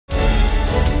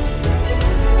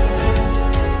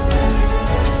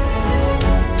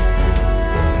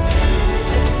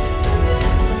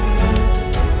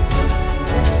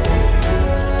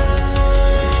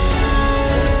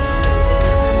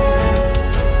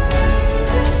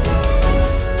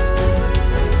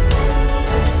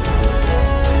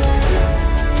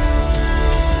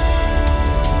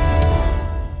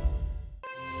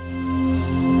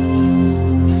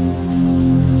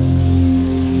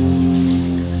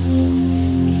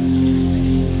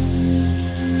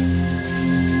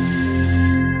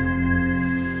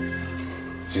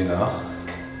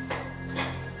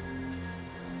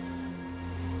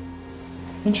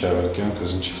Ինչ է եղել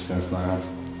կյանքս, ինչ ես տենց նայում։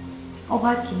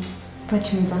 Ուղղակի, ոչ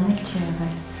մի բան էլ չի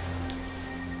եղել։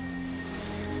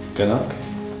 Գնանք։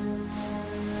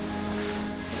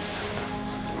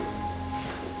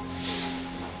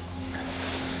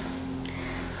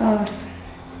 Արս,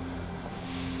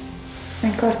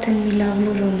 մենք արդեն մի լավ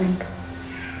լուր ունենք։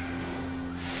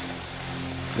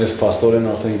 Ես պաստորեն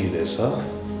արդեն գիտես, հա։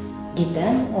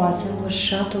 Գիտեմ ու ասեմ, որ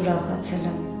շատ ուրախացել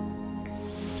եմ։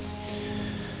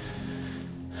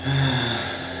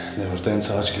 Դե որ տենց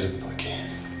աչքերդ փակի։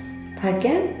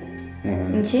 Փակեմ։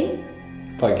 Ինչի։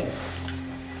 Փակի։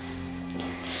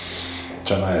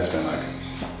 Չնայես մենակ։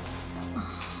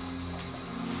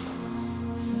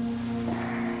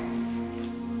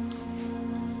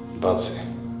 Բացի։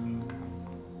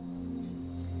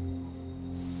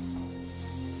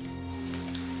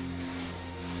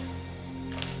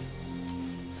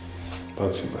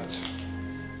 Բացի։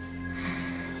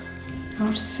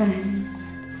 Արսեն։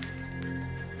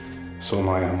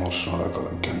 Սոմայի համար շնորհակալ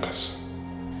եմ կյանքս։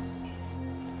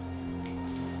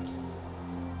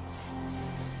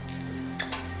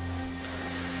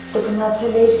 Դու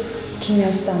գնացել էիր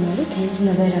քիմիա ստանալու, թե ինձ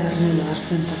նվեր առնելու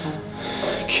Արսեն տղա։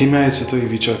 Քիմիայից հետո ի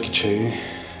վիճակի չէի։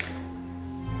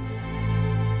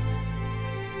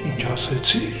 Ինչ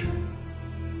ասեցիր։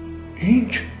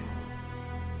 Ինչ։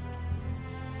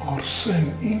 Արսեն,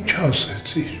 ինչ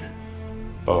ասեցիր։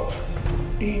 Պապ։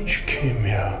 Ինչ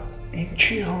քիմիա,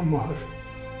 ինչի համար։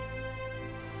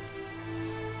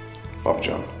 Պապ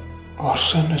ջան։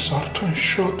 Արսեն ես արդեն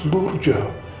շատ լուրջ է,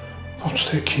 ոչ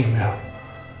թե քիմիա։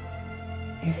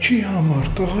 Ինչի համար,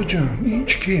 տղա ջան,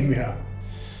 ինչ քիմիա։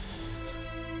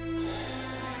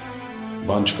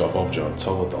 Բան չկա, պապ ջան,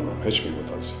 ցավը տանեմ, հեչ մի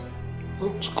մտածի։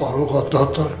 Ոնց կարող է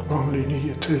դատարկ բան լինի,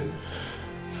 եթե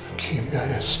քիմիա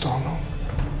է ստանում։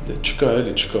 Դե չկա,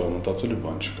 էլի չկա, մտածելու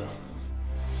բան չկա։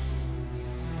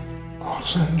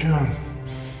 Արսեն ջան,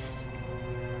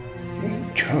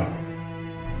 ինչա։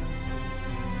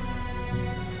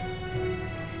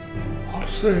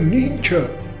 Արսեն, ինչա։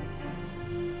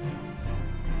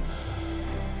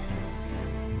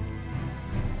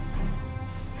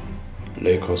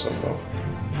 Լեյքոզ է, պապ։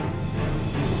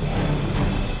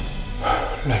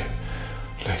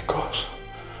 Լեյքոզ։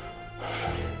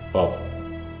 Պապ,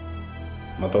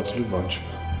 մտածելու բան չկա։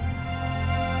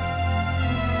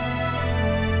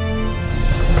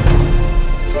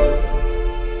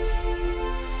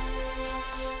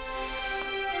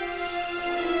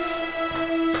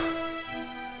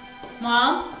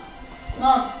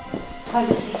 Մամ,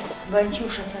 Հալուսի, բա ինչի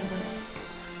ուշացել որ ես։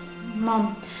 Մամ,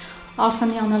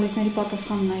 Արսենի անալիզների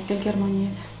պատասխանն է եկել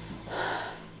Գերմանիայից։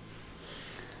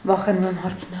 Վախենում եմ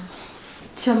հարցնեմ։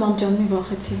 Չէ, մամ ջան, մի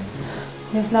վախեցի։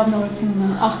 Ես լավ նորություն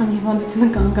ունեմ, Արսենի հիվանդությունը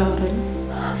կանգ է առել։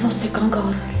 Ոնց թե կանգ է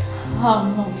առել։ Հա,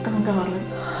 մամ, կանգ է առել։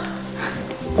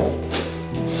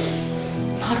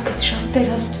 Փառքդ շատ Տեր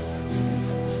Աստված։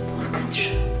 Փառքդ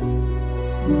շատ։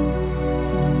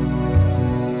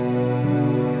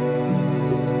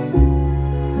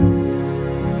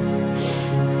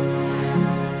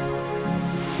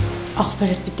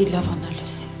 Ախպերդ պիտի լավանա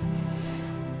Լուսի։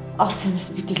 Արսենս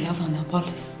պիտի լավանա,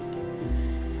 բալես։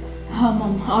 Հա,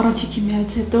 մամ, առաջի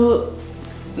քիմիայից հետո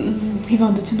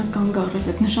հիվանդությունը կանգ է առել։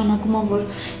 Այդ նշանակում է, որ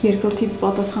երկրորդի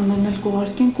պատասխաններն էլ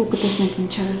կուղարկենք ու կտեսնենք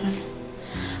ինչ է եղել։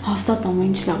 Հաստատ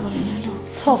ամեն ինչ լավ է լինելու։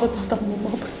 Ցավը տանում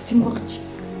ապրեսի մաղջի։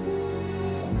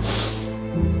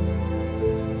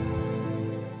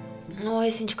 Ու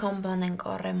այս ինչքան բան ենք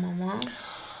առել, մամա։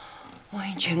 Ու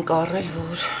ինչ ենք առել,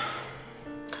 որ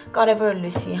Կարևորը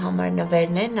Լուսիի համար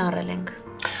նվերներն առել ենք։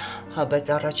 Հա, բայց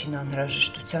առաջին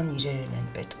անհրաժեշտության իրերն են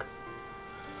պետք։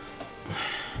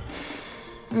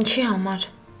 Ինչի համար։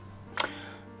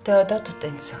 Դա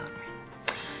տենց է Արմեն։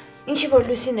 Ինչի որ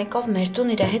Լուսին եկավ մեր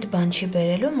տուն իր հետ բան չի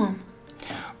բերելու, մամ։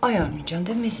 Այ Արմեն ջան,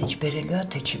 դե մեզ ինչ բերելու է,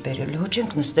 թե չի բերելու։ Ոչ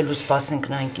ենք նստելու սպասենք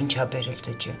նայենք ինչ է բերել,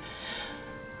 թե չէ։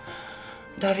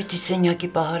 Դավիթի սենյակի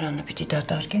պահարանը պիտի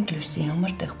դատարկենք Լուսիի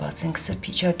համար տեղ բացենք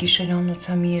սրբիչակի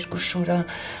շրանոցա մի երկու շուրա։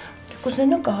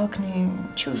 Կուզենա կհակնի,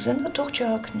 չի ուզենա թող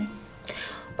չհակնի։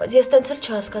 Բայց ես տենց էլ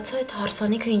չհասկացա այդ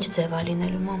հարսանիքը ինչ ձև է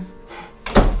լինելու, մամ։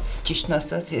 Ճիշտն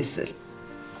ասած ես էլ։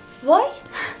 Վայ,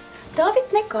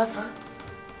 Դավիթն է կավա։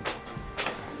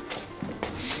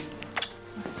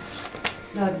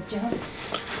 Դավիթ ջան։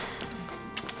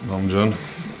 Մամ ջան։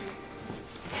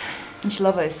 Ինչ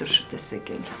լավ է այսօր շուտ ես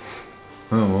եկել։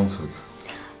 Հա, ոնց եք։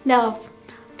 Լավ,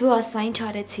 դու ասա ինչ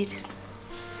արեցիր։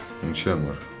 Ինչի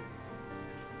համար։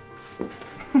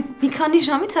 Մի քանի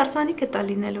ժամից հարսանիքը տա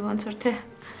լինելու ոնց որ թե։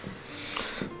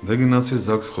 Դե գնացի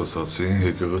զաքս խոսացի,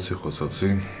 եկեղեցի խոսացի,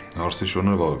 հարսի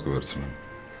շոները վաղը կվերցնեմ։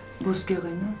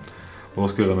 Ոսկեղենը։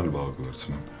 Ոսկեղեն էլ վաղը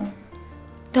կվերցնեմ։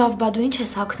 Դավ, բա դու ինչ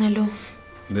ես հագնելու։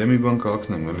 Դե մի բան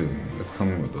կակնեմ, էլի,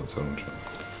 այդքան մի մտածարում չեմ։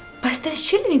 Բայց տես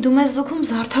չի լինի, դու մեզ զուգում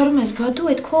զարդարում ես, բա դու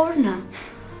այդ քո օրն է։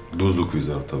 Դու զուգվի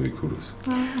զարդավի քուրս։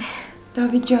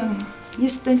 Դավիթ ջան,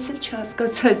 ես տենց էլ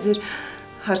չհասկացա ձեր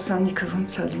հարսանիքը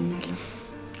ոնց է լինելու։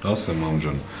 Ասեմ, մամ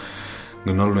ջան,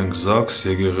 գնալու ենք ԶԱԳՍ,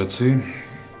 եկեղեցի,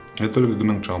 հետո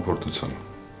կգնանք ճամփորդության։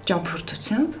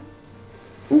 Ճամփորդությամբ։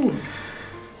 Ու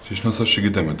Ճիշտն ասած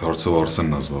չգիտեմ, այդ հարցով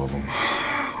Արսենն է զբաղվում։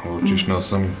 Որ ճիշտն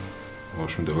ասեմ,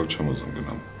 ոչ մի տեղ չեմ ուզում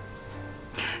գնամ։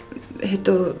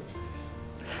 հետո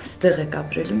ստեղ եք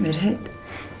ապրելու մեր հետ։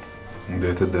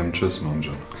 Դե եթե դեմ չես, մամ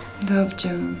ջան։ Դավ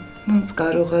ջան, ոնց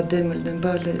կարող է դեմ լինեմ,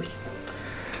 բալես։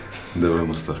 Դե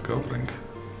ուրեմն ստեղ կապրենք։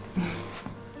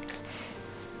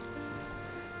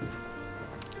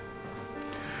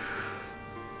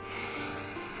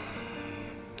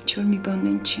 Չոր մի բան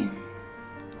են չի։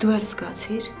 Դու էլ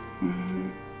զգացիր։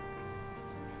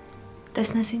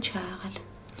 Տեսնես ինչ է եղել։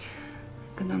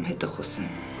 Գնամ հետո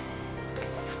խոսեմ։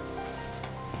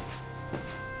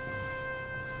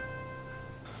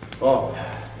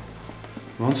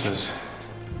 Ոնց ես։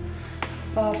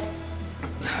 Պապ,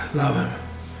 Լավ եմ։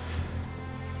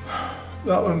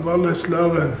 Լավ եմ, բալես,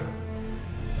 լավ եմ։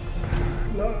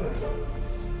 Լավ եմ։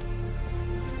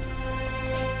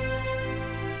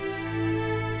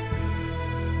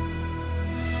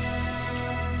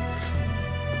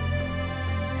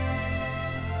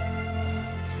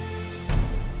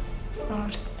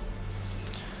 Արս,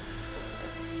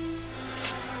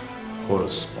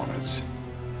 Հորս սպանեցի։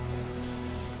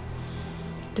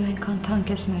 դու այնքան թանկ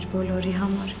ես մեր բոլորի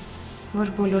համար, որ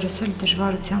բոլորս էլ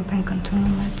դժվարությամբ ենք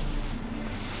ընդունում այդ։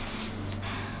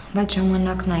 Բայց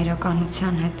ժամանակն է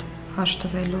իրականության հետ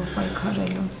հաշտվելու,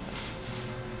 պայքարելու։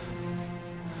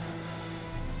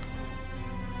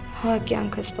 Հա,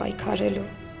 կյանքս պայքարելու։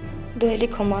 Դու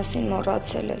էլի քո մասին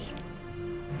մոռացել ես։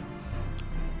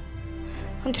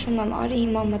 Խնդրում եմ, արի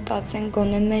հիմա մտածենք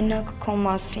գոնե մենակ քո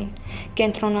մասին,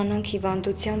 կենտրոնանանք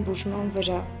հիվանդության բուժման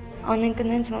վրա, անենք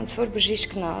նենց ոնց որ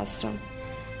բժիշկն է ասում։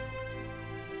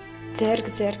 Ձերք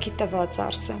ձերքի տված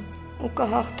Արսը, ու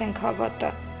կհաղթենք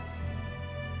հավատա։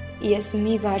 Ես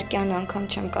մի վարկյան անգամ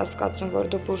չեմ կասկածում,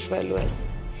 որ դու բուժվելու ես։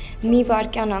 Մի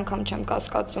վարկյան անգամ չեմ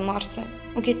կասկածում Արսեն,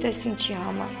 ու գիտես ինչի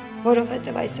համար,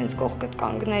 որովհետև այսենց կողքդ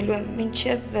կանգնելու եմ,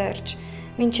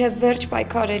 մինչև վերջ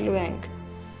պայքարելու ենք։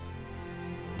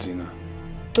 Ձինա։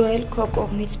 Դու էլ քո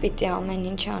կողմից պիտի ամեն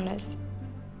ինչ անես։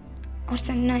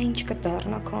 Արսեն, նա ինչ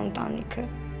կդառնա քո ընտանիքը։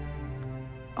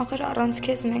 Ախր առանց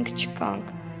քեզ մենք չկանք։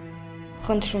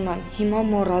 Խնդրում եմ, հիմա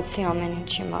մոռացի ամեն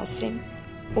ինչի մասին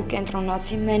ու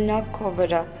կենտրոնացի մենակ քո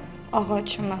վրա։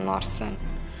 Աղաչում եմ, Արսեն։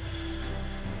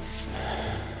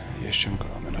 Ես չեմ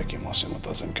կարող մենակի մասին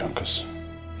մտածեմ կյանքս։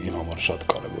 Իմ համար շատ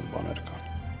կարևոր բաներ կան։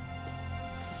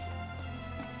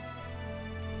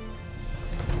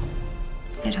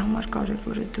 Մեր համար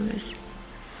կարևորը դու ես։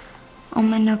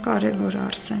 Ամենակարևորը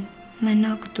Արսեն,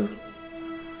 մենակ դու։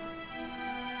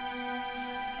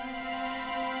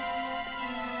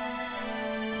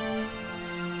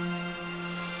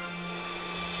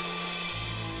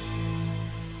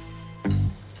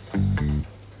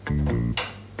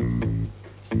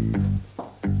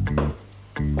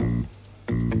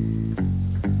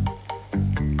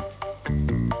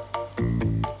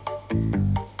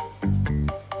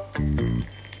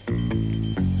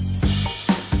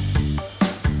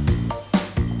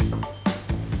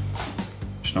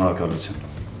 Շնորհակալություն։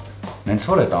 Նենց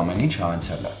որ այդ ամեն ինչը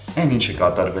անցյալ է։ Այն ինչը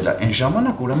կատարվել է այն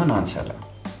ժամանակ ուրեմն անցյալ է։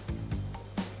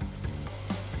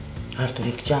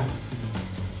 Արտուրիկ ջան,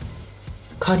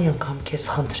 քանի անգամ քեզ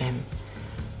խնդրեմ,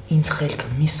 ինձ խելքը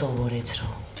մի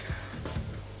սովորեցրու։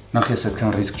 Նախ ես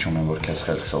այդքան ռիսկ չունեմ, որ քեզ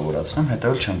խելք սովորացնեմ,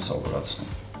 հետո էլ չեմ սովորացնում։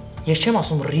 Ես չեմ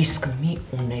ասում ռիսկ մի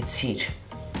ունեցիր։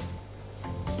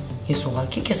 Ես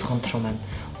ուղղակի քեզ խնդրում եմ,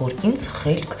 որ ինձ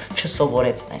խելք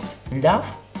չսովորեցնես։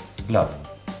 Լավ։ Լավ։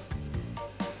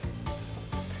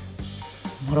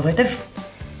 Որովհետև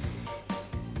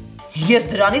ես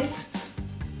դրանից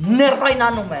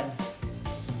ներվայնանում եմ։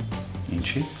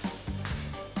 Ինչի։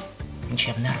 Ինչ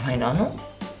եմ ներվայնանում։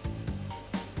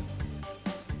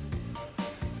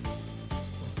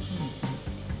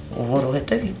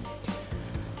 Որովհետև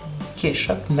ես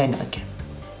շատ մենակ եմ։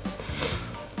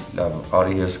 Լավ,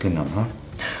 արի ես գնամ, հա։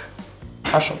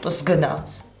 Աշոտս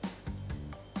գնաց։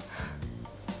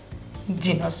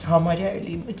 Դինաս համարյա էլ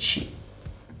իմը չի։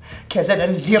 Քեզ էլ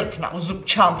են լիրբն ուզում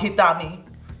չանթի տանի։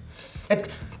 Այդ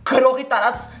գրողի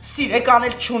տարած սիրեկան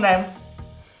էլ չունեմ։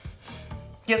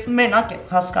 Ես մենակ եմ,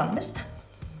 հասկանում ես,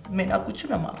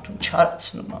 մենակությունը մարդուն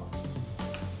չարացնում է։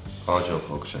 Հաջող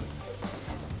ողջան։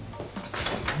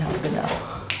 Գնա։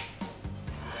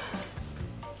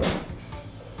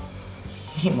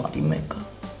 Հիմարի մեկը։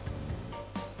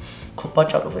 Քո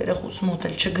պատճառով երեխուս մոտ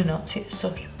էլ չգնացի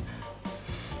այսօր։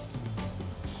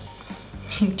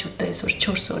 Իմ ճուտը այսօր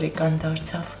 4 օրեկան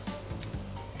դարձավ։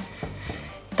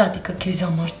 Տատիկը քեզ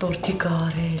համար տորտիկ ա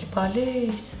արել,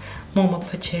 բալես, մոմը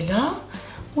փչել ա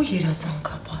ու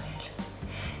երազանք ա պահել։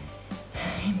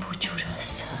 Իմ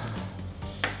բուջուրս։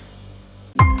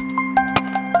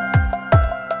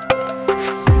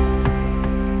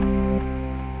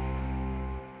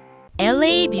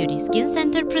 LA Beauty Skin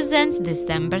Center presents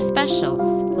December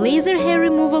specials. Laser hair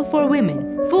removal for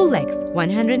women. Full legs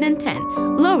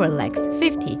 110, lower legs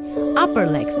 50, upper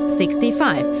legs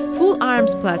 65, full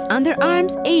arms plus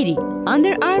underarms 80,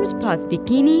 underarms plus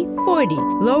bikini 40,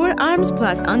 lower arms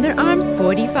plus underarms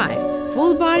 45.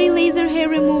 Full body laser hair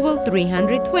removal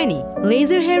 320.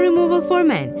 Laser hair removal for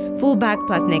men. Full back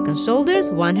plus neck and shoulders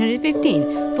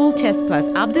 115. Full chest plus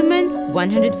abdomen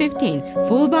 115.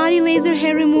 Full body laser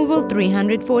hair removal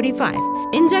 345.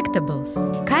 Injectables.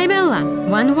 Kybella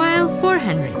 1 vial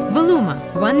 400. Voluma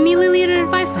 1 milliliter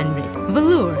 500.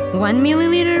 Velour 1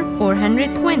 milliliter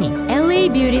 420. LA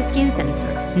Beauty Skin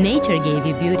Center. Nature gave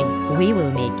you beauty. We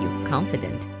will make you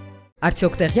confident.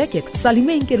 Արդյոք տեղյակ եք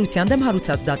Սալիմե ընկերության դեմ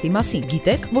հարուցած դատի մասին։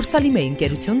 Գիտեք, որ Սալիմե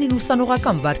ընկերությունն իր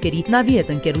ուսանողական վարկերի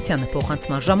Նավիետ ընկերությանը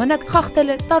փոխանցման ժամանակ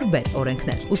խախտել է տարբեր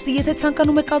օրենքներ։ Ուստի եթե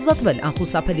ցանկանում եք ազատվել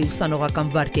անխուսափելի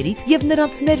ուսանողական վարկերից եւ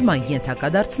նրանց ներման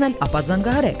ենթակա դարձնել, ապա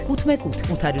զանգահարեք 818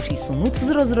 858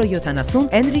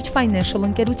 0070 Enrich Financial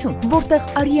ընկերություն, որտեղ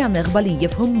Արիան Եղբալին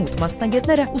եւ հմմուտ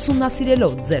մասնագետները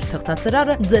ուսումնասիրելով ձեր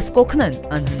թղթածրարը ձեզ կօգնեն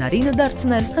անհնարինը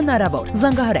դարձնել հնարավոր։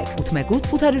 Զանգահարեք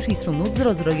 818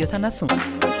 858 0070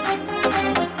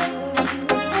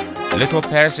 Little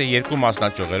Paris-ը երկու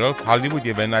մասնաճյուղերով Հոլիվուդ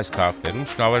եւ Վենայս քաղաքներում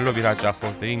շնորհվելով իր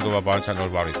հաճախորդներին գովաբանության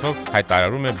օրվանից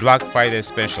հայտարարում է Black Friday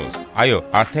Specials։ Այո,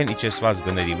 արդեն իջեցված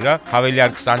գների վրա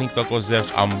հավելյալ 25%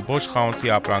 զերծ ամբողջ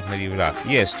խանութի ապրանքների վրա։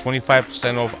 Yes,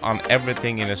 25% off on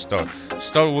everything in the store.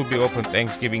 Store will be open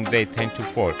Thanksgiving Day 10 to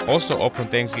 4. Also open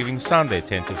Thanksgiving Sunday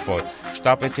 10 to 4.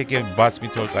 Շտապեցեք եւ բաց մի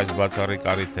թող այս բացառիկ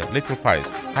առիթը Little Paris,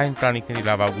 հայ ընտանիքների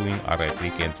լավագույն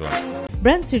առևտրի կենտրոն։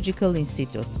 Brand Surgical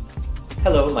Institute.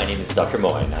 Hello, my name is Dr.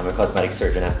 Mohan. I'm a cosmetic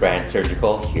surgeon at Brand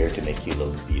Surgical, here to make you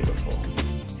look beautiful.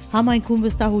 Համայնքում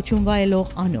վստահություն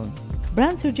վայելող անոն։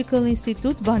 Brand Surgical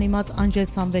Institute բանիմաց Անջել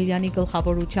Սամվելյանի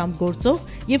գլխավորությամբ գործող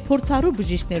եւ փորձառու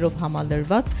բժիշկներով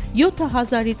համալրված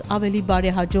 7000-ից ավելի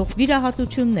բարեհաջող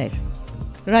վիրահատություններ։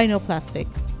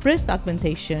 Rhinoplastic, breast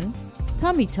augmentation,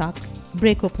 tummy tuck,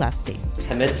 Brachoplasty.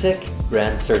 Hemetsek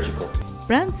Brand Surgical.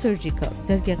 Brand Surgical,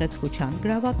 ձեր գեղեցկության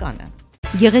գրավականը։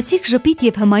 Գեղեցիկ ժպիտ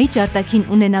եւ հմայիչ արտաքին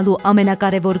ունենալու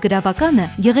ամենակարևոր գրավականը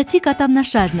գեղեցիկ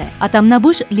ատամնաշարն է։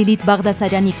 Ատամնաբույժ Լիլիթ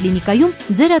Բաղդասարյանի կլինիկայում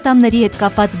ձեր ատամների հետ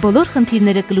կապված բոլոր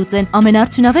խնդիրները կլուծեն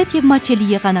ամենաարդյունավետ եւ մատչելի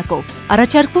եղանակով։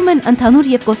 Առաջարկվում են ընդհանուր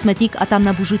եւ կոսմետիկ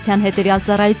ատամնաբուժության հետեւյալ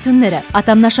ծառայությունները՝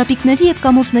 ատամնաշապիկների եւ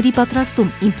կամուրջների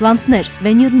պատրաստում, իմպլանտներ,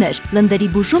 վենիրներ, լնդերի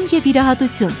բուժում եւ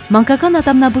վիրահատություն, մանկական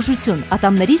ատամնաբուժություն,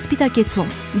 ատամների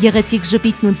սպիտակեցում։ Գեղեցիկ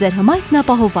ժպիտն ու ձեր հմայքն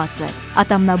ապահովված է։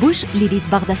 Ատամնաբույժ Լիլիթ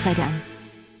Բաղդասարյան։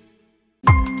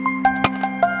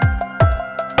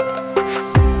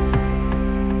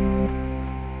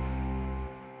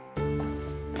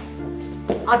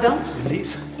 Ադամ, Էլիս,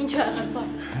 ինչ ա եղել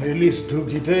բար։ Էլիս, դու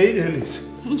գիտեիր, Էլիս։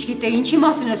 Ինչ գիտեի, ինչի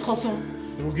մասին ես խոսում։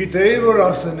 Դու գիտեի, որ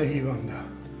Արսենը հիվանդ է։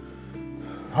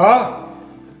 Հա։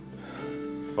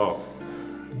 Պապ։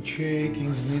 Ինչի եք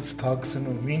ինձնից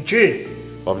թաքցնում, ինչի։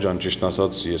 Պապ ջան, ճիշտ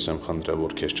ասած, ես եմ խնդրել,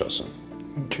 որ քեզ չասեմ։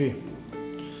 Ինչի։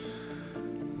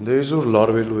 Դե իզուր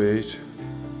լարվելու էիր։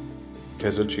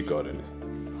 Քեզ էլ չի կարելի։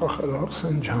 Ախր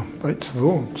Արսեն ջան, բայց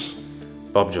ո՞նց։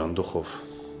 Պապ ջան, դուխով։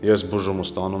 Ես բուժումը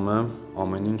ստանում եմ,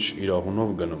 ամեն ինչ իրավունով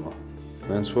գնում է։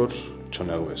 Հենց որ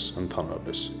չնեղվես,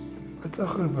 ընդհանրապես։ Բայց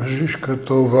ախր բժիշկը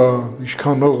տով է,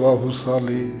 ինչքանով է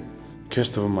հուսալի։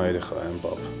 Քեզ թվում է երեխա եմ,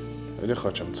 պապ։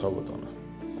 Երեխա չեմ, ցավը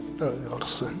տանը։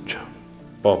 Արսեն ջան։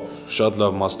 Պապ, շատ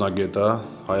լավ մասնագետ է,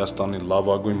 Հայաստանի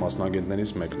լավագույն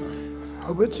մասնագետներից մեկն է։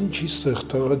 Հա բայց ինչի ստեղ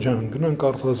տղա ջան, գնանք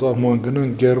արտասահման,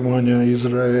 գնանք Գերմանիա,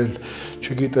 Իսրայել,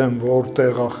 չգիտեմ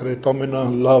որտեղ, ախր այդ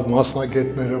ամենալավ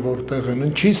մասնագետները որտեղ են,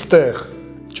 ինչի ստեղ։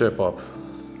 Չէ, պապ,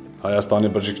 Հայաստանի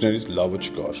բժիշկներից լավը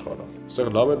չկա աշխարհում։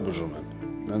 Սեղ լավ էլ բուժում են,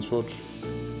 հենց որ։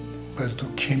 Բայց դու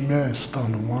քիմիա ես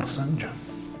ստանում, Արսեն ջան։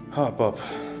 Հա, պապ,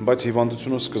 բայց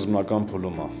հիվանդությունը սկզբնական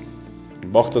փուլում է։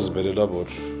 Բախտս բերել է,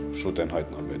 որ շուտ են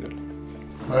հայտնաբերել։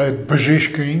 Այդ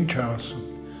բժիշկը ինչ է ասում։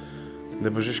 Դե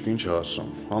բժիշկը ինչ է ասում,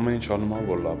 ամեն ինչ անում է,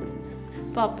 որ լավ լինի։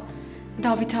 Պապ,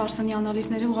 Դավիթը Արսենի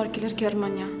անալիզները ուղարկել էր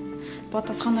Գերմանիա։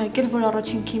 Պատասխան է եկել, որ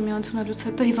առաջին քիմիա ընդունելուց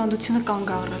հետո հիվանդությունը կանգ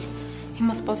է առել։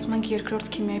 Հիմա սպասում ենք երկրորդ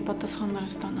քիմիայի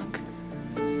պատասխանները ստանանք։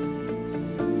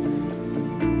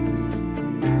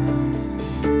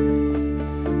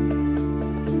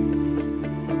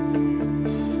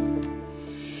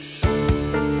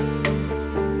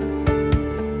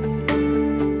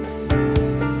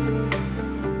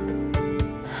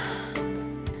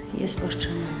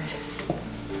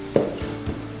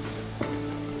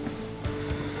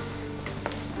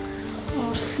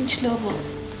 Արս, ինչ լավ է։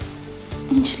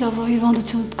 Ինչ լավ է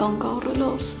հիվանդությունդ կանգ առել,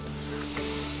 Արս։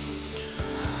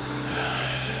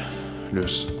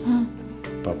 Լույս,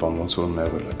 պապան ոնց որ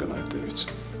մեղել է գնա այդտեղից։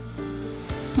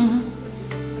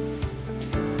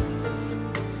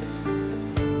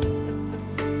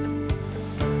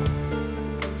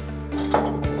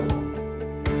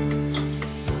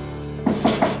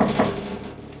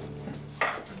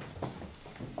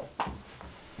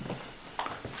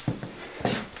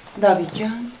 Դավիթ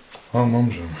ջան։ Հա, մամ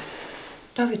ջան։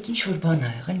 Դավիթ, ինչ որ բան ա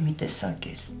եղել, մի տեսակ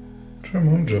ես։ Չէ,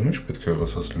 մամ ջան, ինչ պետք է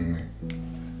եղածած լինի։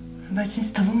 Բայց ինձ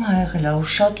թվում ա եղել ա, ու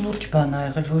շատ լուրջ բան ա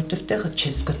եղել, որովհետև տեղը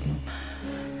չես գտնում։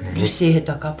 Լուսի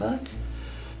հետ ա կապած։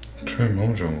 Չէ,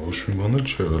 մամ ջան, ոչ մի բան էլ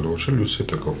չի եղել, ոչ էլ Լուսի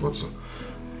հետ է կապված։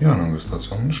 Իրան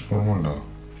հանգստացան, ինչ նորմալ ա։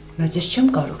 Բայց ես չեմ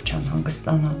կարող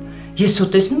չանհանգստանալ։ Ես հո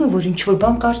տեսնում եմ, որ ինչ որ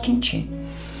բան կարգին չի։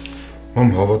 Մամ,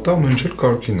 հավատա, ինչ էլ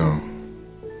կարգին ա։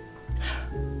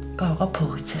 Կարողա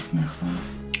փողից ես նեղվում։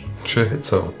 Չէ, հետ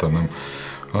հավատանամ։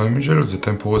 Այ միջերոց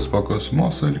եթե փողից պակասում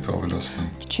ասելիք ավելացնեմ։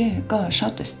 Չէ, կա,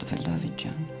 շատ ես տվել Դավիթ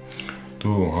ջան։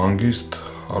 Դու հանգիստ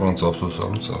առանց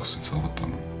ափսոսալու ծախսից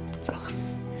հավատանում։ Ծախսի։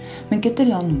 Մենք էդ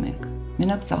էլ անում ենք,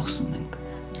 մենակ ծախսում ենք։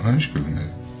 Ինչ կլինի։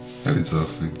 Էլի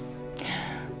ծախսի։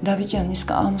 Դավիթ ջան,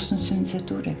 իսկ ամուսնությունից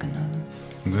հետո ուր է գնալու։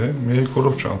 Դե, մի երկու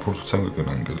օրով ճամփորդության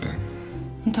կգնանք էլի։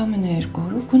 Ընդամենը 2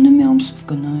 օրով գոնե մի ամսով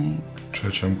գնայինք։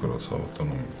 Չէ, չեմ կարած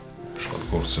հավատանում։ Շատ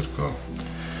գործեր կա։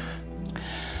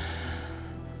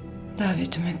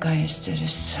 Դավիթ, մեկ այս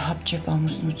ձերս հապճեպ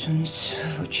ամուսնությունից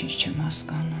ոչինչ չեմ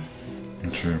հասկանում։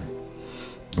 Ինչի։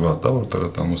 Վատա որտեղ է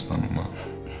ամուսնանում ա։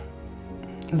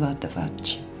 Վատը վատ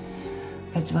չի։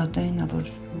 Բայց վատը այն ա,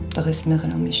 որ տղես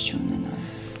Մեղրամիս չունենալ։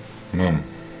 Մամ,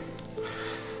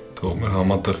 թող մեր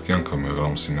համատեղ կյանքը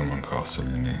Մեղրամսի նման քաղցր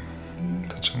լինի։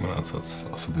 Թե չմնացած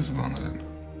ասածից բաներ են։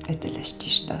 Էդ էլ ես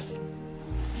ճիշտ ասում։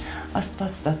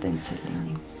 Աստված դա տենց է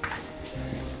լինի։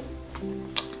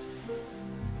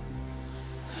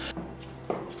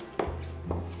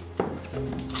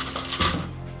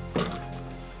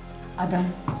 Ադամ,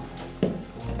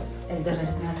 ես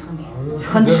դեղերդ մի հատ խմի։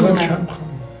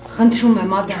 Խնդրում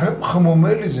եմ, Ադամ։ Չեմ խմում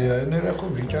էլի զի, այն երախով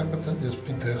վիճակը տենց ես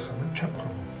պիտի խմեմ, չեմ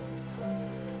խմում։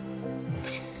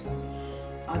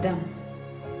 Ադամ,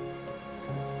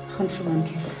 խնդրում եմ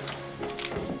քեզ,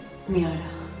 մի արա,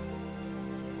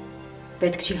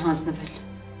 պետք չի հանձնվել։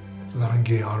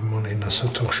 Զանգի Արմանին ասա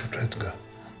թող շուտ հետ գա։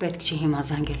 Պետք չի հիմա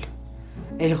զանգել,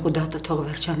 երեխու դատը թող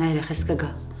վերջանա, երեխես կգա։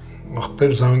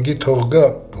 Աղբեր զանգի թող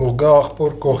գա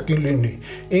աղբոր կողքին լինի։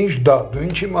 Ինչ դա, դու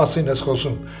ինչի մասին ես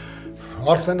խոսում։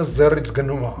 Արսենս ձեռից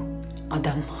գնում ա։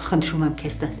 Ադամ, խնդրում եմ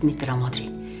քեզ տես մի տրամադրի։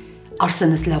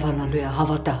 Արսենս լավանալու է,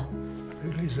 հավատա։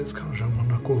 Էլիս այսքան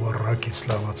ժամանակով առակից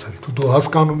լավացել։ Դու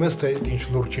հասկանում ես, թե այդ ինչ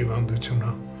լուրջ հիվանդություն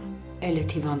ա։ Էլ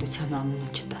այդ հիվանդության անունը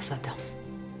չտաս, Ադամ։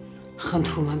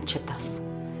 Խնդրում եմ չտաս։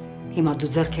 Հիմա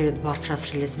դու ձեռքերդ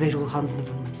բարձրացրել ես, վեր ու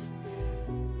հանձնվում ես։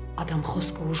 Ադամ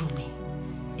խոսքը ուժ ունի։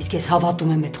 Իսկ ես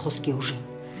հավատում եմ այդ խոսքի ուժին։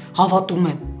 Հավատում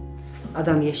եմ։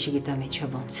 Ադամ, ես չգիտեմ ինչը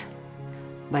ոնց,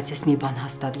 բայց ես մի բան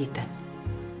հաստատ գիտեմ,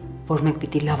 որ մենք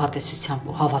պիտի լավատեսությամբ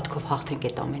ու հավատքով հաղթենք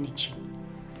այդ ամեն ինչին։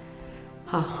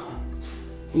 Հա,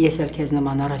 ես էլ քեզ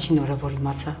նման առաջին օրը, որ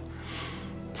իմացա,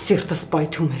 սիրտս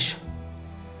պայթում էր,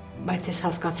 բայց ես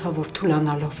հասկացա, որ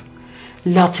թուլանալով,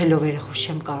 լացելով երեխուս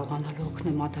չեմ կարողանալու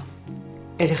օգնեմ, Ադամ։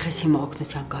 Երեխես հիմա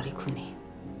օգնության կարիք ունի։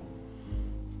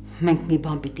 Մենք մի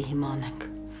բան պիտի հիմա անենք։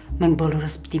 Մենք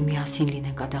բոլորս պիտի միասին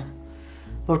լինենք, Ադամ,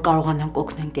 որ կարողանանք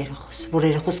օգնենք երեխուս, որ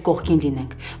երեխուս կողքին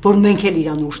լինենք, որ մենք էլ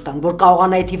իրան ուժ տանք, որ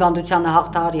կարողանա այդ հիվանդությանը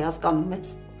հաղթահարի, հասկանում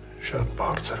ես։ Շատ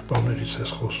բարձր բաներից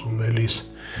ես խոսում, Էլիս։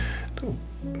 Դու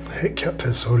հեքիաթ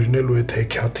ես օրինելու այդ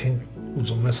հեքիաթին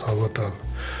ուզում ես հավատալ։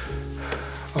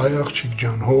 Այ աղջիկ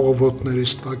ջան,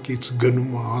 հողովոտներից տակից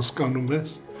գնում ա, հասկանում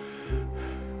ես։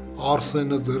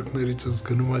 Արսենը ձեռքներիցս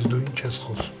գնում ա, դու ինչ ես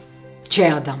խոսում։ Չէ,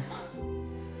 Ադամ,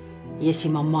 ես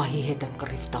հիմա մահի հետ եմ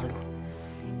կռիվ տալու։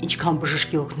 Ինչքան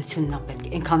բժշկի օգնությունն ա պետք,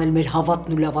 այնքան էլ մեր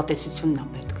հավատն ու լավատեսությունն ա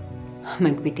պետք։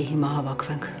 Մենք պիտի հիմա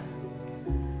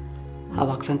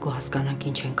հավաքվենք ու հասկանանք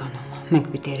ինչ ենք անում։ Մենք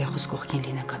պիտի երեխուս կողքին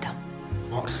լինենք, Ադամ։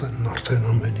 Արսենն արդեն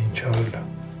ամեն ինչ արել է։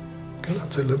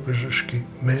 Գնացել է բժշկի,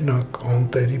 մենակ,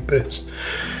 անտերի պես։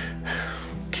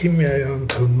 Քիմիայի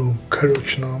ընդունում,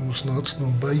 քրոջն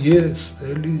ամուսնացնում, բա ես,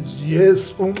 Էլիս, ես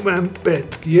ում եմ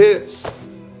պետք, ես։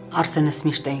 Արսենս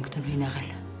միշտ է ինքնուրույն եղել,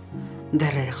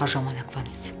 դեռ երեխա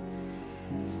ժամանակվանից։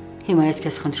 Հիմա ես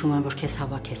քեզ խնդրում եմ, որ քեզ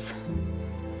հավաքես,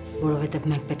 որովհետև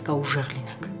մենք պետք է ուժեղ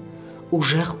լինենք,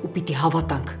 ուժեղ ու պիտի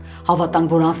հավատանք,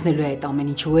 որ անցնելու է այդ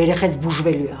ամեն ինչը ու երեխես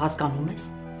բուժվելու է, հասկանում ես։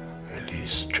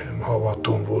 Էլիս, չեմ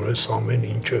հավատում, որ այս ամեն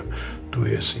ինչը դու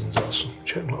ես ինձ ասում,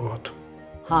 չեմ հավատում։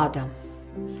 Հա, Ադամ,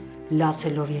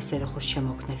 Լացելով ես երախոս չեմ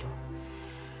օգնելու։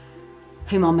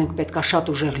 Հիմա մենք պետքա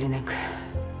շատ ուժեղ լինենք։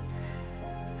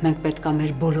 Մենք պետքա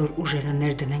մեր բոլոր ուժերը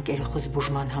ներդնենք երախոս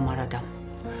բուժման համար Ադամ։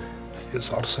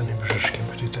 Ես Արսենի բժշկին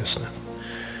պիտի տեսնեմ։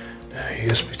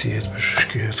 Ես պիտի այդ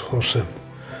բժշկի հետ խոսեմ։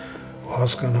 Ու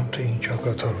հասկանամ, թե ինչ է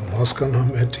կատարվում, հասկանամ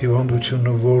այդ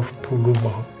հիվանդությունը որ փուլում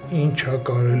է, ինչ է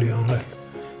կարելի անել։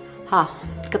 Հա,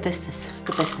 կտեսնես։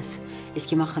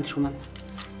 Իսկ հիմա խնդրում եմ,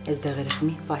 ես դեղերը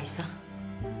խմի, պահիսա։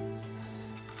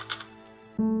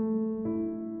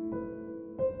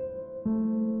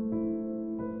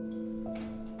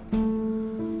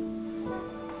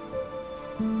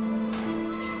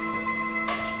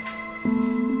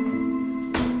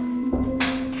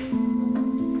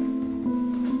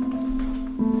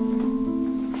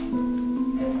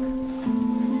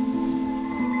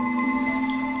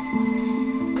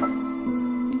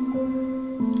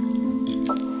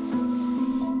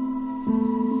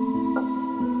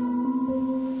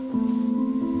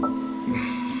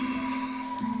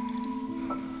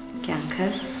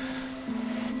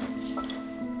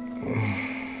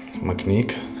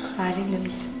 Մկնիկ։ Բարի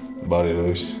լույս։ Բարի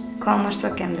լույս։ Քո համար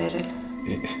սոկ եմ բերել։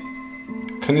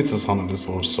 Քնիցս հանել ես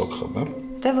որ սոկ խմեմ։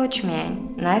 Դե ոչ միայն,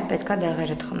 նաև պետքա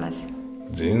դեղերդ խմես։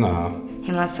 Ձինա։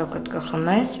 Հիմա սոկդ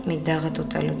կխմես, մի դեղդ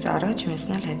ուտելուց առաջ,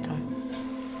 մյուսն էլ հետո։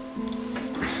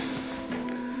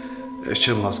 Ես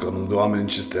չեմ հասկանում, դու ամեն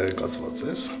ինչից տեղեկացված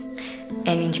ես։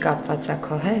 Այն ինչ կապված է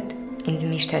քո հետ, ինձ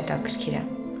միշտ հետաքրքիր է։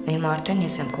 Հիմա արդեն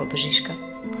ես եմ քո բժիշկը։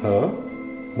 Հա։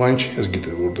 Μα ինչ ես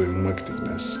գիտեմ որ դու իմ մկնիկն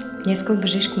ես։ Ես քո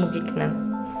բժիշկ մուգիկն եմ։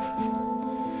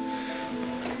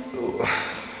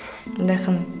 Դե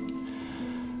խմ։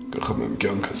 Կխմեմ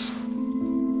կյանքս։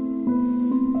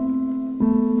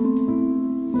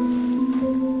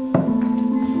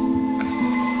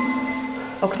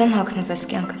 Օգնեմ հագնվես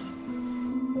կյանքս։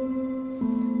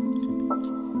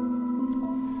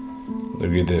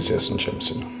 Դու գիտես ես ինչ եմ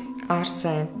սիրում։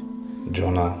 Արսեն։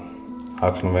 Ջոնա,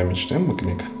 հագնվեմ իջնեմ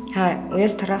մկնիկ։ Հա, ու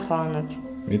ես թռա խոհանոց։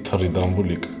 Մի թռի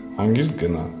դամբուլիկ, հանգիստ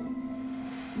գնա։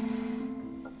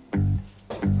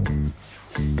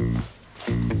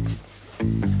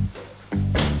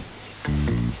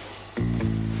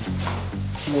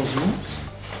 Ուզում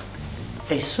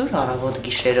այսօր առավոտ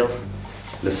գիշերով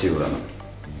Լսի ուրեմն։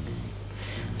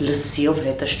 Լսիով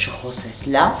հետս չխոսես,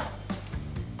 լավ։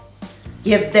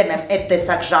 Ես դեմ եմ այդ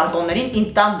տեսակ ժարգոններին իմ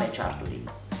տան մեջ Արտուրի։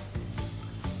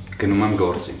 Գնում եմ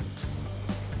գործի։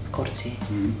 Գործի։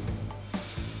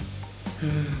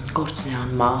 Գործն է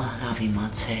անմա, լավ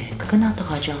իմացեք։ Գնա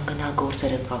տղա ջան, գնա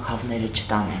գործերդ կակավները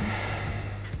չտանեմ։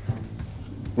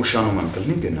 Ուշանում եմ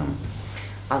կլինի գնամ։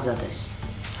 Ազատ ես,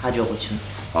 հաջողություն։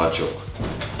 Հաջող։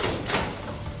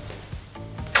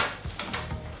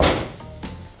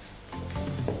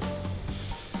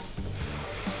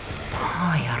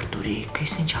 Այ Արտուրիկ,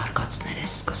 ես ինչ արկածներ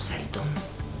ես սկսել դու։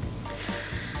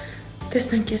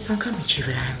 Տեսնենք ես անգամ իջի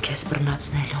վրա եմ քեզ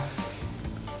բռնացնելու։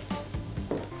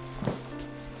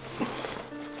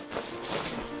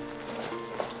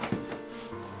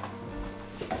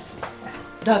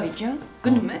 Դավիթ ջան,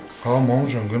 գնում ես։ Հա, մամ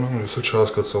ջան, գնում եմ, ես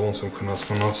չհասկացա ոնց եմ քնած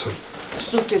մնացել։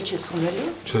 Սուրճ էլ չես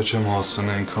խմելու։ Չեմ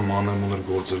հասցնի, այնքան մանր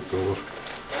գործեր կա որ։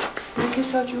 Քեզ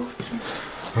հաջողություն։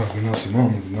 Հա, գնացի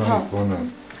մամ, գնա բանը։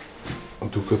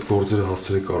 Դուք այդ գործերը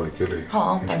հասցրեք արեք էլի։ Հա,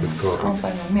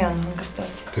 անպայման, մի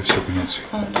անհանգստացի։ Դե վсё գնացի։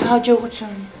 Հա,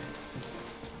 հաջողություն։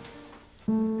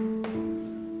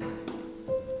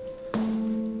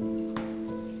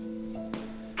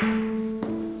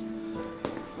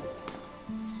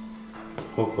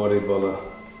 Հոպարի բալա,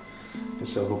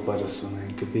 հեսա հոպարս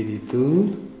ունեն կբերի դու,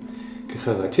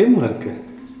 կխաղա չէ մարկը,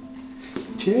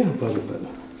 չէ հոպարի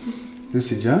բալա,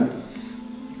 լուսի ջան,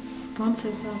 Ոնց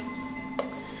ես արս,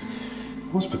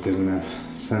 ոնց պտելն եմ,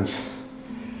 սենց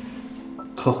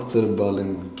կողծր բալ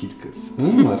են գիրկս,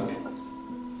 մարկ,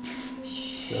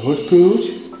 սահոր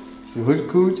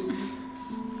կուչ,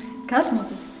 կաս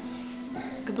մոտս,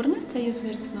 կբրնես թե ես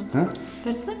վերցնեմ,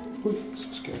 վերցնեմ,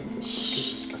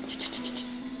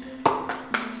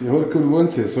 Սահոր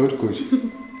ոնց ես, հոր կուչ,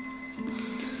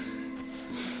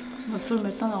 ոնց որ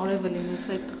մեր տան արևը լինես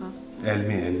այդ տղա,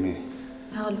 Էլմի,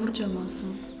 հա լուրջ եմ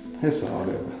ասում, հեսա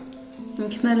արևը,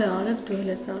 ինքն էլ է արև, դու էլ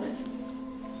ես արև,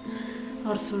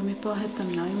 արս որ մի պահ հետ եմ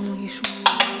նայում ու հիշում եմ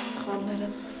այդ սխալները,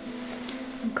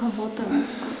 ինքան վատ եմ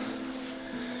զգում։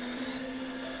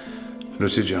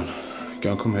 Լուսի ջան,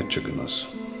 կյանքում հետ չգնաս,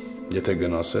 եթե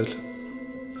գնաս էլ,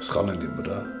 սխալների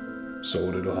վրա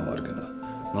սովորելու համար գնա,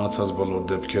 մնացած բոլոր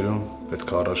դեպքերում պետք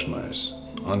է առաջ նայես,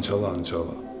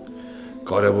 անցյալը,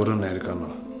 կարևորը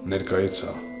ներկայից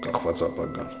է, կախված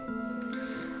ապագան։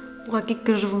 Ուղղակի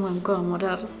գժվում եմ քո համար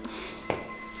արս։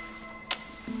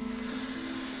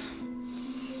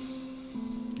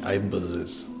 Այ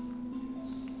բզես։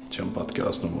 Չեմ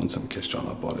պատկերացնում ոնց եմ քեզ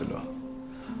ճանապարհելու։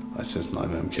 Այսպես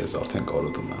նայում եմ քեզ արդեն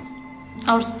կարոտում եմ։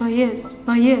 Արս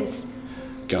բայես։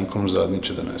 Կյանքում զարդնի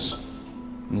չդնես։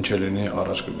 Ինչ է լինի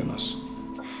առաջ կգնաս։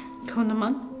 Քո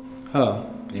նման։ Հա,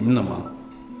 իմ նման։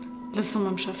 Լսում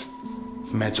եմ շեֆ։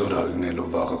 Մեծ օր ալինելու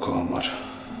վաղը քո համար։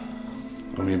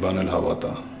 Ու մի բան էլ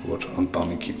հավատա, որ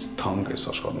ընտանիքից թանկ այս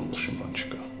աշխարհում ոչ մի բան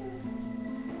չկա։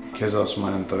 Քեզ ասում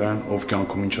են տղեն, ով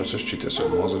կյանքում ինչ ասես չի տեսել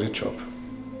մազերի չափ։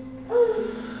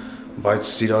 Բայց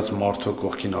սիրած մարդու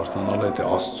կողքին արթնանալը դա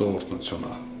Աստծո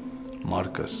օրհնությունը։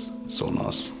 Մարկս,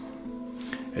 Սոնաս։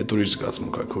 Այդ ուրիշ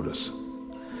զգացմունք է քուրս։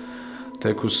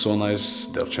 Թեկուզ Սոնայս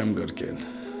դեռ չեմ գրկել։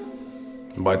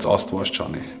 Բայց Աստված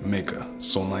չանի, մեկը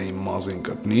Սոնայի մազին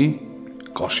կտնի,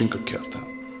 կաշին կքերթը։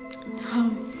 Հա,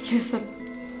 ես եմ։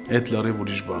 Այդ լրիվ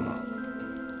ուրիշ բան է։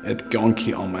 Այդ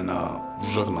կյանքի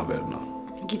ամենաուժղնավերն է։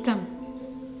 Գիտեմ։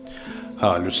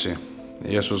 Հա, Լուսի,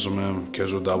 ես ուզում եմ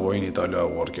քեզ ու Դավոյին Իտալիա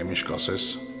ուղարկեմ, ինչ կասես։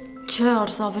 Չէ,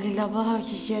 Արս ավելի լավ է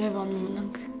Երևանում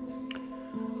մնանք։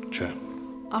 Չէ։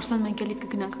 Արսեն մենք էլի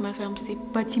կգնանք Մեղրամսի,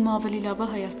 բայց հիմա ավելի լավ է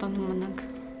Հայաստանում մնանք։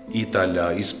 Իտալիա,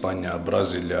 Իսպանիա,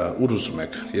 Բրազիլիա, ուր ուզում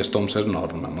եք, ես տոմսերն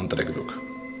առնում եմ, ընտրեք դուք։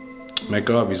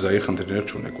 Մեկը վիզայի խնդիրներ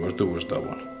չունեք, ոչ դու, ոչ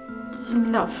Դավոն։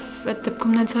 Լավ, այդ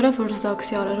դեպքում նենց արա, որ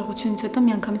Զաքսի արարողությունից հետո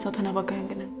միանգամից օդանավակայան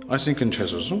գնան։ Այսինքն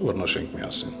չես ուզում, որ նշենք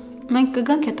միասին։ Մենք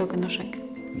կգանք հետո կնշենք։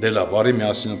 Դե լավ, արի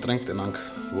միասին ընտրենք, տենանք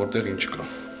որտեղ ինչ կա։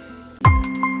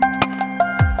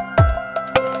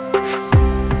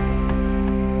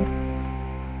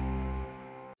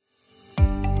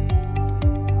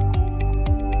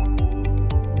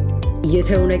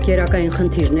 Եթե ունեք երակային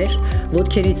խնդիրներ,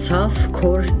 ոտքերի ցավ,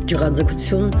 քոր,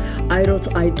 ջղաձգություն, այրոց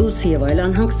այտուց եւ այլ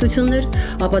անհանգստություններ,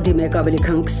 ապա դիմեք ավելի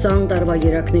քան 20 տարվա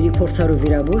երակների փորձառու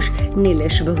վիրաբույժ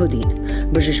Նիլեշ Բհուդին։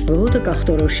 Բժիշկ Բհուդը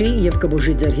կախտորոշի եւ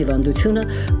կբուժի ձեր հիվանդությունը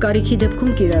կարիքի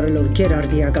դեպքում կիրառելով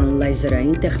գերարդիական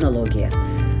լայզերային տեխնոլոգիա։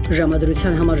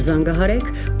 Ժամադրության համար զանգահարեք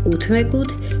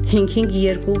 818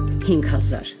 552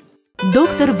 5000։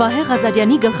 Դոկտոր Վահե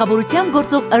Ղազարյանի գլխավորությամբ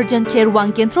գործող Urgent Care One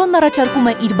կենտրոնն առաջարկում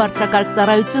է իր բարձրակարգ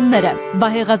ծառայությունները։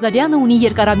 Վահե Ղազարյանը ունի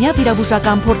երկարամյա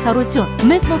վիրաբուժական փորձառություն։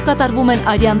 Մեզ մոտ կատարվում են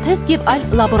արյան թեստ եւ այլ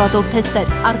լաբորատոր թեստեր։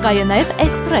 Առկա է նաեւ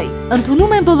X-ray։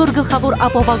 Ընդունում են բոլոր գլխավոր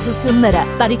ապահովագրությունները։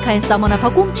 Տարիքային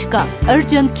սահմանափակում չկա։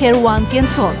 Urgent Care One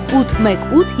կենտրոն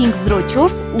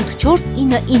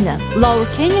 818-504-8499 Lower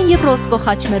Canyon եւ Roscoe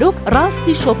Խաչմերուկ Ralph's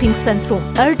Shopping Center-ում։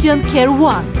 Urgent Care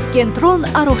One կենտրոն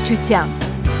առողջության։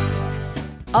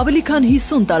 Ավելի քան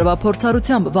 50 տարվա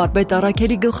փորձառությամբ վարպետ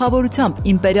Արաքելի գլխավորությամբ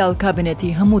Իմպերիալ կաբինետի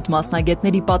հմուտ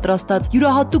մասնագետների պատրաստած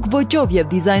յուրահատուկ ոճով եւ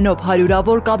դիզայնով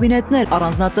հարյուրավոր կաբինետներ,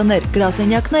 առանձնատներ,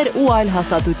 գրասենյակներ ու այլ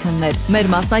հաստատություններ։ Մեր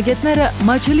մասնագետները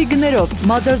մաչելի գներով,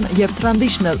 modern եւ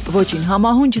traditional ոճին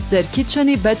համահունչ ձեր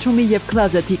kitchen-ի, bedroom-ի եւ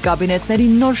closet-ի կաբինետների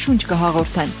նոր շունչ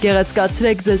կհաղորդեն։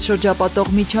 Գեղեցկացրեք ձեզ շրջապատող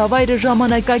միջավայրը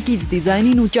ժամանակակից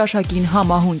դիզայնին ու ճաշակին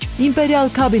համահունչ։ Իմպերիալ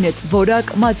կաբինետ,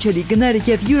 որակ, մաչելի գներ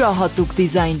եւ յուրահատուկ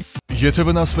դիզայն։ Եթե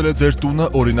վնասվել է ձեր տունը,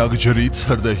 օրինակ ջրից,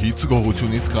 հրդեհից,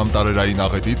 գողությունից կամ տարերային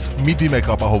աղետից, մի դիմեք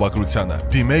ապահովագրությանը։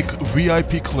 Դիմեք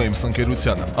VIP Claims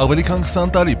ընկերությանը։ Ավելի քան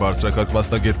 20 տարի բարձրակարգ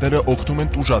մասնագետները օգնում են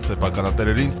տուժած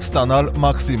սեփականատերերին ստանալ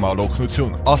մաքսիմալ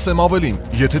օգնություն։ Ասեմ ավելին,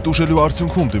 եթե տուժելու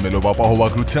արդյունքում դիմելով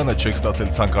ապահովագրությանը չեք ստացել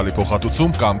ցանկալի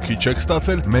փոխհատուցում կամ քիչ եք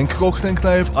ստացել, մենք կօգնենք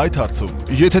նաև այդ հարցում։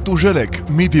 Եթե տուժել եք,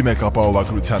 մի դիմեք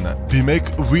ապահովագրությանը։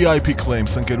 Դիմեք VIP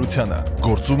Claims ընկերությանը։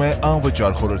 Գործում է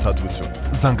անվճար խորհրդատվություն։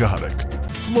 Զանգահարեք։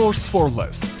 Floors for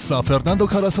Less San Fernando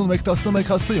 4111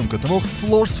 հասցեում գտնվող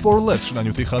Floors for Less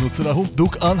շնանյութի խանութ սրահում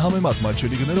դուք անհամեմատ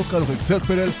մատչելի գներով կարող եք ձեռք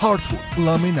բերել hardwood,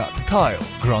 laminate, tile,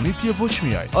 granite եւ ոչ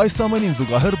միայն այս ամենին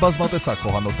զուգահեռ բազմատեսակ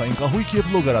խոհանոցային կահույք եւ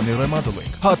լոգարանի remodeling։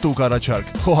 Հատուկ առաջարկ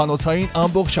խոհանոցային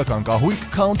ամբողջական կահույք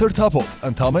countertop-ով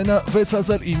ընդամենը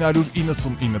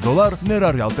 $6,999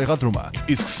 ներառյալ տեղադրումը։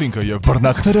 Իսկ սինկը եւ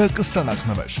բռնակները կստանաք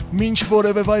նվեր։ Մինչ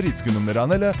որևէ վայրից գնումներ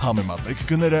անելը համեմատեք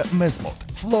գները մեզ մոտ։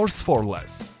 Floors for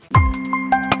Less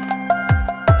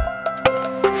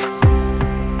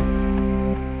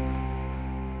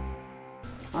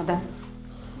Ադամ,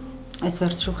 այս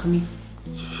վերցրու խմի։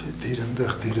 Դիր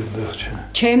ընդեղ չէ։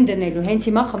 Չեմ դնելու, հենց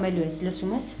հիմա խմելու ես,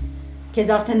 լսում ես։ Քեզ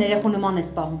արդեն երեխու նման ես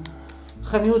պահում։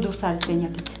 Խմի ու դուրս արի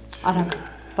սենյակից։ Արագ,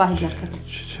 պահի ձեռքդ։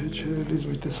 Չէ, լիզ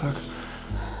մի տեսակ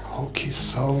հոգի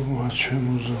սալվում, չեմ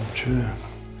ուզում, չէ։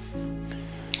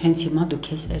 Հենց հիմա դու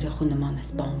քեզ երեխու նման ես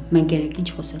պահում։ Մենք երեք ինչ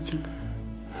խոսեցինք։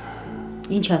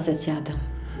 Ինչ ասեցի Ադամ։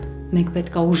 Մենք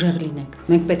պետք է ուժեղ լինենք։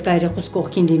 Մենք պետք է երեխուս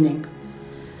կողքին լինենք։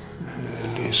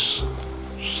 Էլիս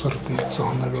սրտի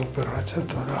ծանր օպերացիա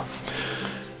տարա։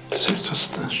 Սիրտս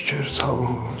տենց չէր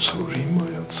ցավում, ոնց որ հիմա է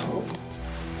ցավում։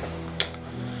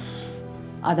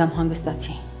 Ադամ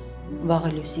հանգստացի։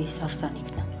 Վաղը Լուսիի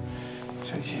սարսանիքն է։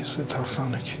 Ես այդ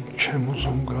հարսանեկին չեմ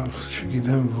ուզում գալ,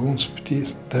 չգիտեմ ոնց պիտի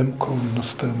դեմքով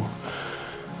նստեմ ու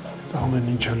այդ ամեն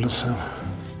ինչը լսեմ։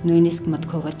 Նույնիսկ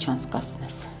մտքովդ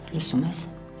չանցկացնես, լսում ես։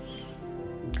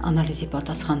 Անալիզի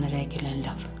պատասխանները եկել են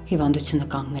լավ, հիվանդությունը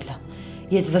կանգնել է։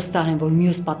 Ես վստահ եմ, որ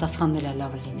մյուս պատասխանները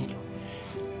լավը լինելու։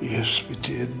 Ես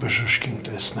պիտի այդ բժշկին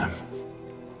տեսնեմ։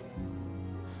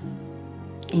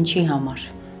 Ինչի համար։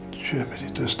 Չէ,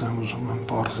 պիտի տեսնեմ, ուզում եմ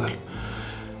պարզել,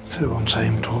 թե ոնց է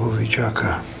իմ թողու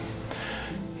վիճակը,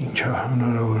 ինչա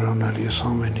հնարավոր անել, ես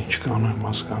ամեն ինչ կանեմ,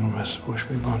 հասկանում ես, ոչ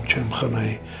մի բան չեմ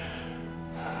խնայի,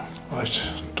 բայց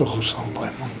տողուս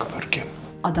անպայման կպրկեմ։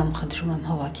 Ադամ, խնդրում եմ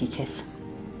հավաքի քեզ։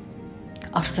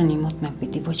 Արսենի մոտ մենք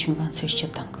պիտի ոչ մի բան ցույց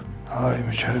չտանք։ Այ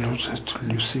միջայլոց այդ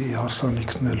Լյուսի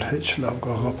հարսանիքն էլ հեչ լավ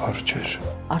գաղափար չէր։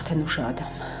 Արդեն ուշ է,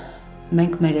 Ադամ։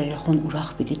 Մենք մեր երեխուն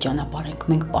ուրախ պիտի ճանապարհենք,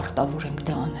 մենք պարտավոր ենք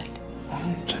դա անել։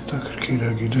 Հետաքրքիր է,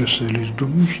 գիտես, էլի դու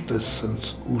միշտ ես սենց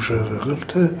ուժեղ եղել,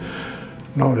 թե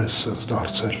նոր ես սենց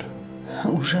դարձել։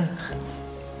 Ուժեղ։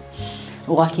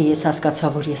 Ուղղակի ես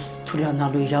հասկացա, որ ես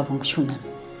թուլանալու իրավունք չունեմ։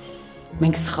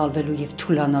 Մենք սխալվելու եւ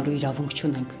թուլանալու իրավունք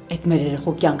չունենք։ Այդ մեր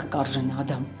երեխու կյանքը կարժեն է,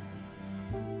 Ադամ։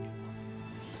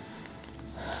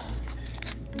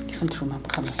 Խնդրում եմ,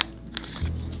 խմի։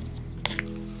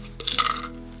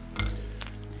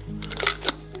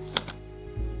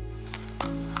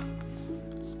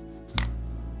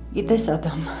 Գիտես,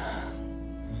 Ադամ,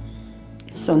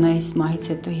 Սոնայիս մահից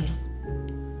հետո ես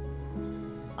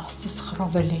Աստծուց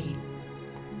խռովել էի։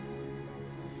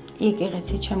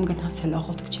 Եկեղեցի չեմ գնացել,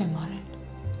 աղոթք չեմ արել։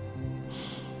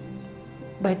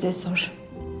 Բայց այսօր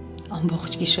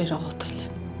ամբողջ գիշեր աղոթել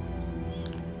եմ։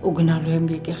 Ու գնալու եմ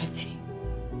եկեղեցի։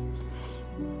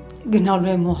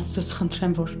 Գնալու եմ ու Աստծուց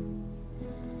խնդրեմ,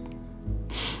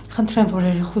 որ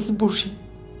երեխուս բուժի,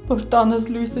 որ տանս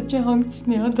լույսը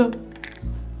չհանգցնի, Ադամ։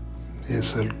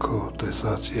 Ես էլ քո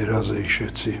տեսած երազը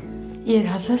հիշեցի։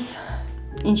 Երազս։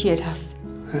 Ինչ երազ։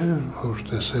 Որ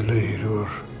տեսել էիր, որ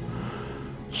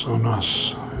Սոնաս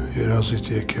երազից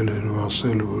եկել էր ու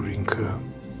ասել, որ ինքը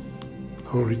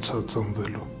հորից է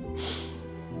ծնվելու։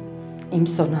 Իմ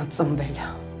Սոնան ծնվել է։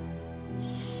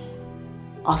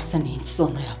 Արսենը ինձ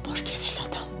Սոնա է պարգևել,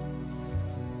 Ադամ։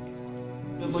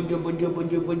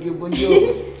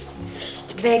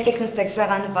 Դե եկեք նստեք,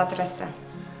 սեղանը պատրաստ է։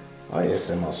 Այ ես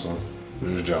եմ ասում,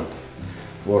 Լյուս ջան,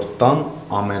 որ տան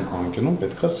ամեն անկյունում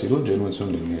պետքա սիրո ջերմություն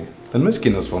լինի։ Դնում ես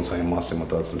կինոս ոնց է իմ մասի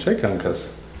մտածում, չէ՞ քանքաս։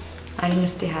 Արի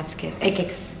նստի հացքեր,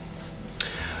 եկեք։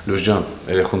 Լյուս ջան,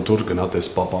 երեխուն դուր գնա տես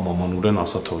պապա մաման ուրեն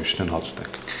ասա թող իջնեն հաց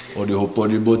ուտենք։ Արի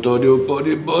հոպարի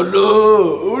բալա,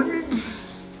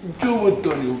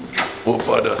 ջովտանի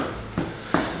հոպարա։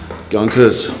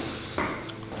 Կյանքս։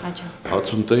 Հաջա։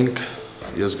 Հաց ուտենք,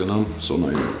 ես գնամ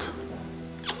Սոնայի մոտ։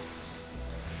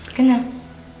 Գնա։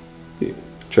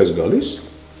 Չես գալիս։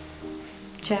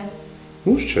 Չէ։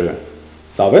 Ո՞ւս չէ։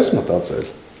 Լավ ես մտածել։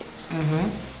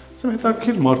 Սա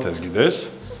հետաքրքիր մարդ ես, գիտես։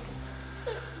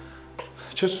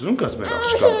 Չես ուզում կաս մեր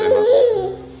աղջկան տենաս։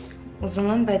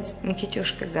 Ուզում եմ, բայց մի քիչ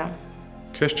ուշ կգա։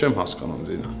 Քեզ չեմ հասկանում,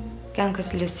 Զինա։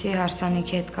 Կյանքս Լյուսի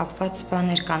հարսանիքի հետ կապված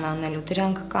բաներ կան անելու,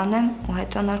 դրանք կանեմ ու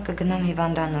հետո նոր կգնամ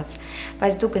հիվանդանոց։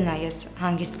 Բայց դու գնա, ես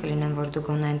հանգիստ կլինեմ, որ դու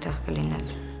գոնե այնտեղ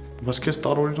կլինես։ Բայց քեզ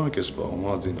տարօրինակ ես սպառում,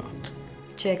 հա, Զինա։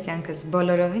 Չէ, կյանքս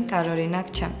բոլորովին տարօրինակ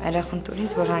չեմ։ Երախուն տուր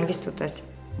ինձ, որ հանգիստ ուտես։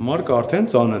 Մարկը արդեն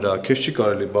ծանր է, քեզ չի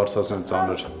կարելի բարձրացնել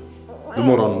ծանր։ Դու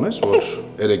մոռանում ես, որ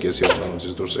երեք ես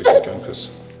հիվանդանոցից դուրս եկել կյանքս։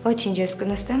 Ոչինչ, ես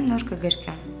կնստեմ, նոր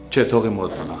կգրկեմ։ Չէ, թողի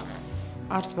մոտ մնա։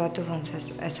 Արծվա, դու ոնց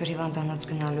ես, այսօր հիվանդանոց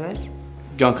գնալու ես։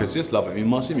 Կյանքս ես լավ եմ,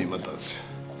 իմ մասի մի մտածի։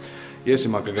 Ես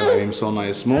հիմա կգնամ իմ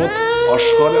Սոնայիս մոտ,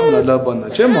 աշխարհը ամենալավանն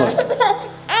է, չէ՞ մարդ։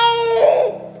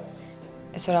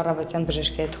 Այսօր առավոտյան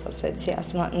բժշկի հետ խոսեցի,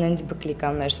 ասում է նենց բկլիկ է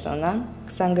մեր Սոնան,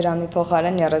 20 գրամի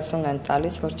փոխարեն 30 են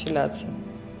տալիս, որ չլացի։